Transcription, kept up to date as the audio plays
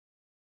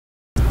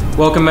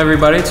Welcome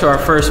everybody to our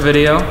first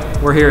video.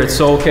 We're here at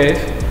Soul Cave.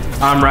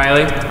 I'm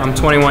Riley, I'm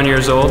 21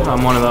 years old.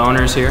 I'm one of the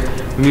owners here.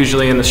 I'm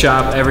usually in the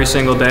shop every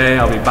single day.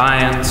 I'll be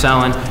buying,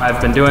 selling.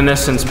 I've been doing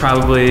this since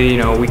probably,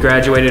 we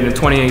graduated in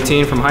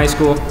 2018 from high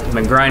school. I've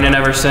been grinding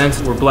ever since.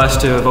 We're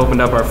blessed to have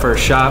opened up our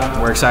first shop.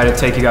 We're excited to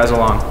take you guys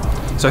along.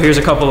 So here's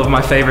a couple of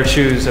my favorite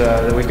shoes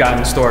that we've got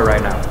in store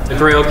right now. The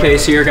Grail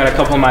case here, got a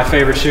couple of my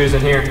favorite shoes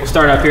in here. We'll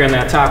start up here in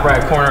that top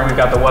right corner. We've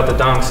got the What the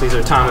Dunks. These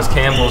are Thomas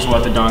Campbell's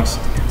What the Dunks.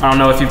 I don't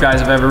know if you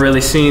guys have ever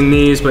really seen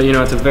these, but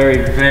it's a very,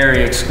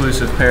 very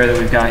exclusive pair that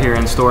we've got here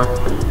in store.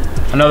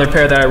 Another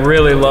pair that I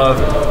really love,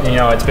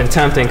 it's been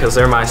tempting because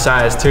they're my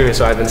size too,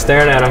 so I've been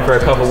staring at them for a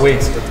couple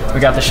weeks. We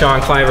got the Sean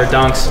Cliver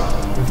Dunks.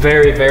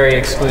 Very, very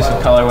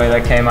exclusive colorway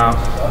that came out.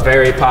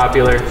 Very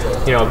popular,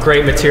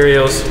 great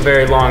materials,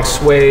 very long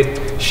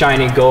suede,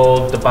 shiny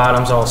gold. The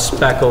bottom's all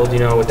speckled,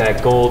 with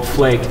that gold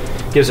flake.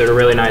 Gives it a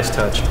really nice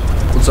touch.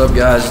 What's up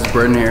guys, it's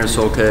Britton here at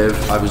Soul Cave.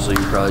 Obviously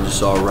you probably just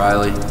saw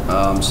Riley,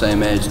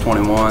 same age,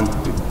 21.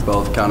 We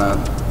both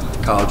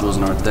college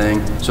wasn't our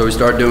thing. So we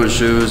started doing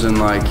shoes in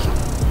like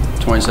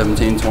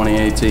 2017,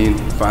 2018,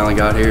 finally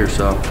got here,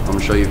 so I'm gonna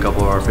show you a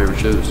couple of our favorite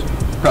shoes.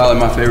 Probably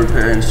my favorite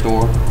pair in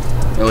store,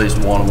 at least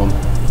one of them.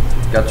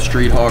 Got the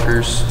Street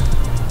Hawkers,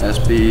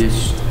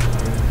 SBs,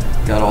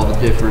 got all the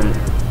different,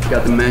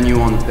 got the menu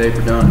on the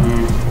paper down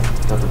here,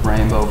 got the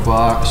rainbow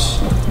box.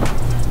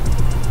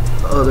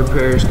 The other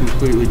pair is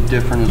completely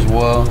different as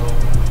well.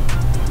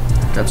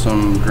 Got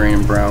some green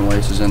and brown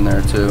laces in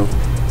there too.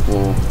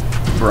 Little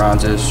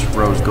bronzish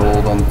rose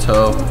gold on the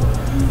toe.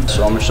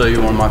 So I'm gonna show you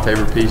one of my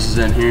favorite pieces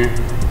in here.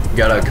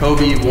 Got a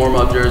Kobe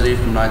warm-up jersey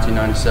from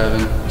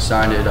 1997.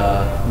 Signed it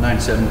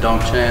 97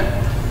 Dunk Champ.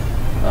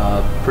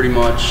 Pretty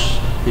much,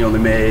 they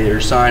made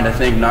or signed I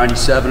think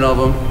 97 of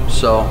them.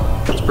 So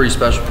it's a pretty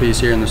special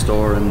piece here in the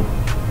store, and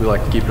we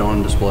like to keep it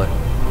on display.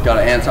 Got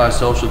an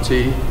anti-social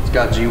tee. It's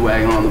got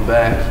G-Wagon on the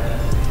back.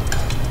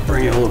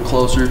 Bring it a little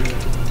closer.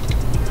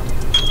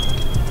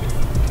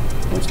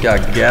 It's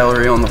got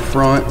gallery on the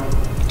front.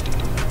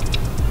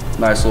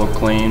 Nice little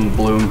clean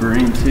blue and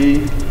green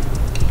tee.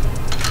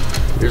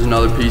 Here's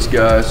another piece,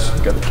 guys.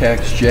 Got the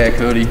Cactus Jack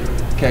hoodie,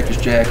 Cactus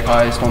Jack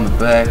heist on the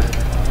back.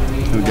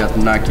 We got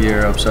the Nike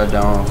Air upside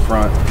down on the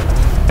front.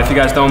 If you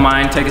guys don't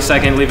mind, take a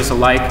second, leave us a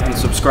like and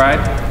subscribe.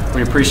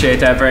 We appreciate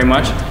that very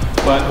much.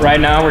 But right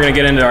now we're gonna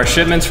get into our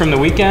shipments from the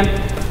weekend.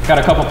 Got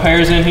a couple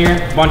pairs in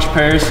here, a bunch of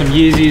pairs, some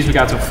Yeezys, we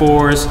got some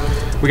 4s.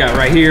 We got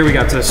right here, we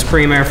got the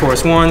Supreme Air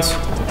Force 1s,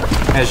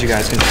 as you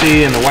guys can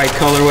see, in the white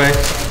colorway.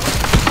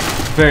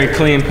 Very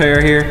clean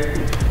pair here.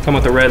 Come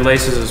with the red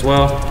laces as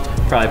well.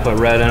 Probably put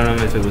red in them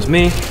if it was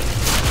me.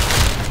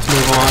 Let's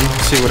move on,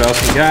 see what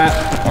else we got.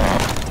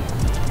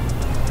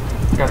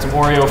 Got some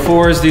Oreo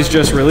 4s, these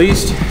just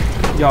released.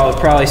 Y'all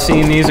have probably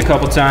seen these a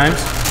couple times.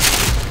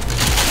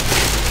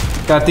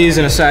 Got these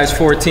in a size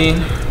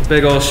 14,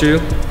 big old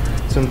shoe.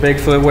 Some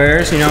Bigfoot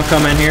wears,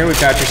 come in here, we've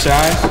got your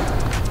size.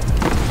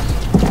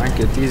 All right,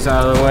 get these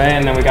out of the way,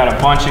 and then we got a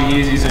bunch of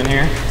Yeezys in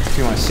here. If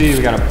you want to see,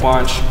 we got a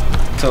bunch.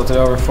 Tilt it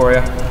over for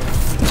you.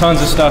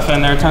 Tons of stuff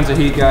in there, tons of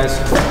heat, guys.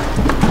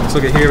 Let's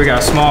look at here, we got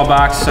a small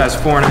box, size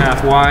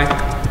 4.5 wide.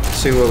 Let's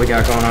see what we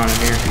got going on in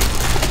here.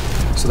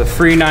 So the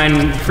free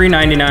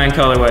 99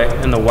 colorway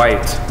in the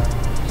white.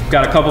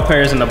 Got a couple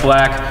pairs in the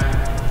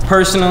black.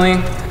 Personally,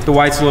 the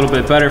white's a little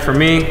bit better for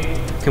me.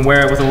 Can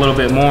wear it with a little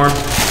bit more.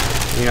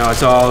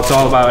 It's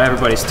all about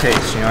everybody's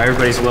taste.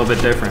 Everybody's a little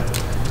bit different.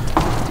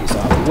 Get these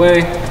out of the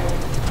way.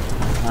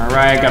 All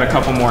right, got a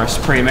couple more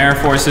Supreme Air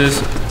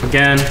Forces.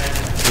 Again,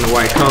 in the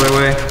white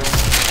colorway.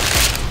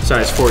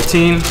 Size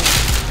 14.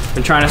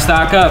 Been trying to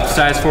stock up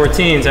size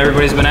 14s.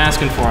 Everybody's been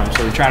asking for them,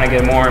 so we're trying to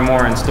get more and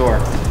more in store.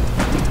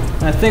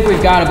 And I think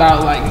we've got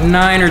about like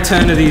 9 or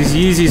 10 of these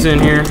Yeezys in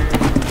here.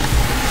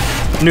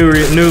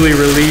 Newly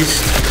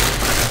released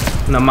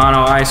in the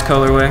Mono Ice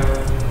colorway.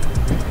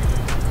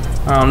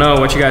 I don't know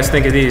what you guys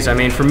think of these. I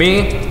mean, for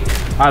me,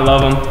 I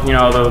love them.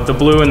 The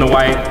blue and the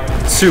white,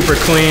 super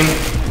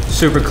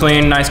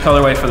clean, nice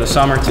colorway for the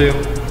summer too.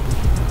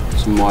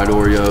 Some white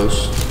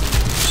Oreos,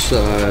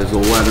 size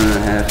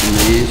 11.5 in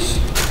these.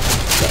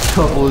 Got a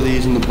couple of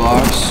these in the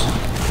box,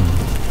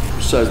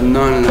 size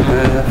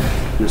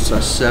 9.5, this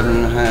size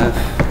 7.5.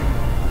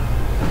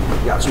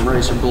 Got some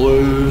Racer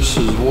Blues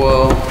as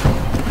well.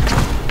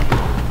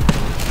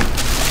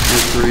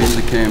 Here's 3s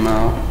that came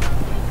out.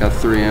 Got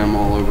 3M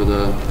all over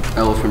the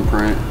elephant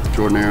print,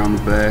 Jordan Air on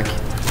the back.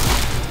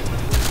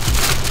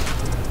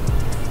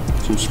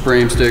 Some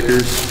Supreme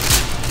stickers,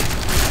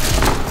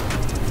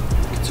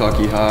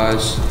 Kentucky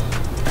Highs.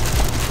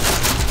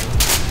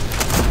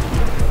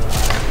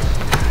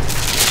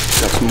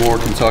 Got some more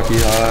Kentucky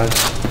Highs.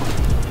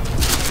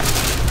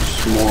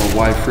 Some more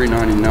white free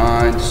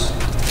 99s.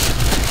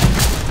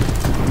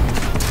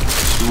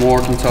 Some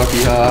more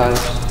Kentucky Highs.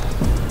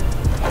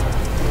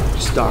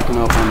 Stocking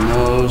up on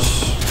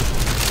those.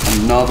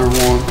 Another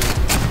one.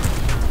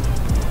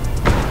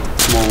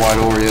 Some more white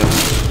Oreos.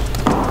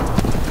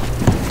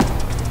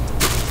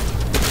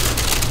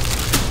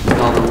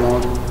 Another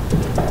one.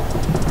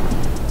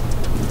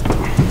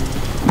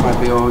 Might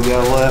be all we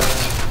got left.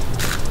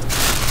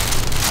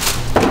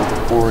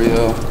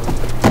 Oreo.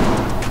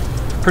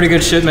 Pretty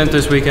good shipment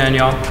this weekend,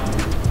 y'all.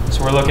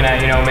 So we're looking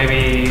at, you know,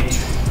 maybe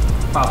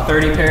about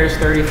 30 pairs,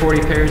 30,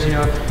 40 pairs, you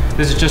know.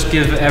 This is just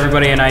give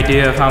everybody an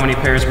idea of how many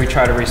pairs we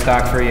try to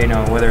restock for you,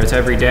 know, whether it's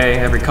every day,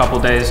 every couple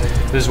days.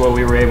 This is what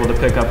we were able to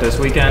pick up this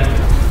weekend.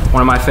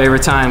 One of my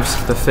favorite times,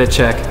 the fit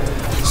check.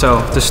 So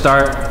to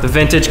start, the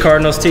vintage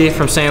Cardinals tee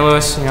from St.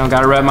 Louis, you know,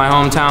 gotta rep my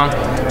hometown.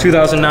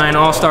 2009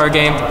 All-Star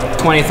game,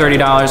 $20,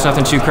 $30,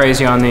 nothing too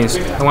crazy on these.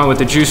 I went with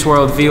the Juice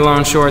WRLD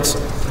V-Lone shorts,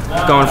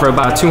 going for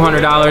about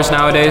 $200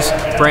 nowadays.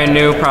 Brand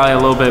new, probably a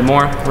little bit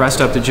more.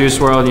 Rest up to Juice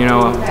WRLD, you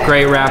know, a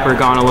great wrapper,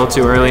 gone a little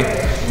too early.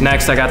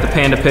 Next, I got the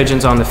Panda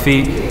Pigeons on the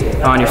feet.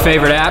 On your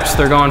favorite apps,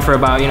 they're going for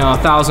about, you know,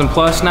 1,000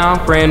 plus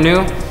now, brand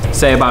new.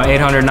 Say about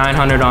 800,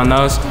 900 on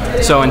those.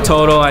 So in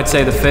total, I'd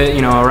say the fit,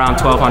 you know, around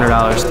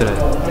 $1,200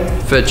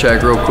 today. Fit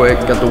check real quick.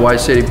 Got the White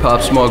City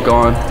Pop Smoke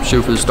on.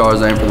 Shoot for the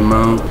stars, aim for the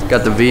moon.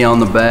 Got the V on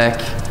the back.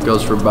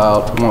 Goes for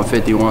about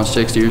 150,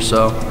 160 or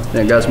so.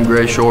 Then got some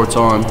gray shorts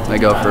on. They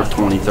go for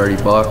 20,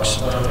 30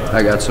 bucks.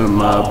 I got some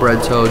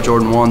bread toe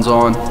Jordan 1s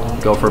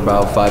on. Go for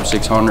about 500,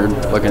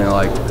 600. Looking at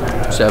like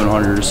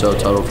 700 or so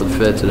total for the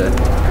fit today.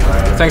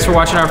 Thanks for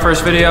watching our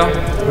first video.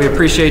 We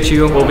appreciate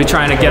you. We'll be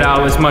trying to get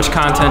out as much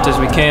content as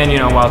we can, you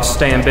know, while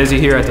staying busy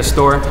here at the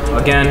store.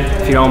 Again,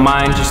 if you don't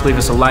mind, just leave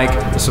us a like,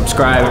 a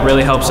subscribe. It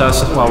really helps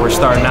us while we're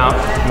starting out.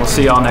 And we'll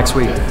see y'all next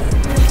week.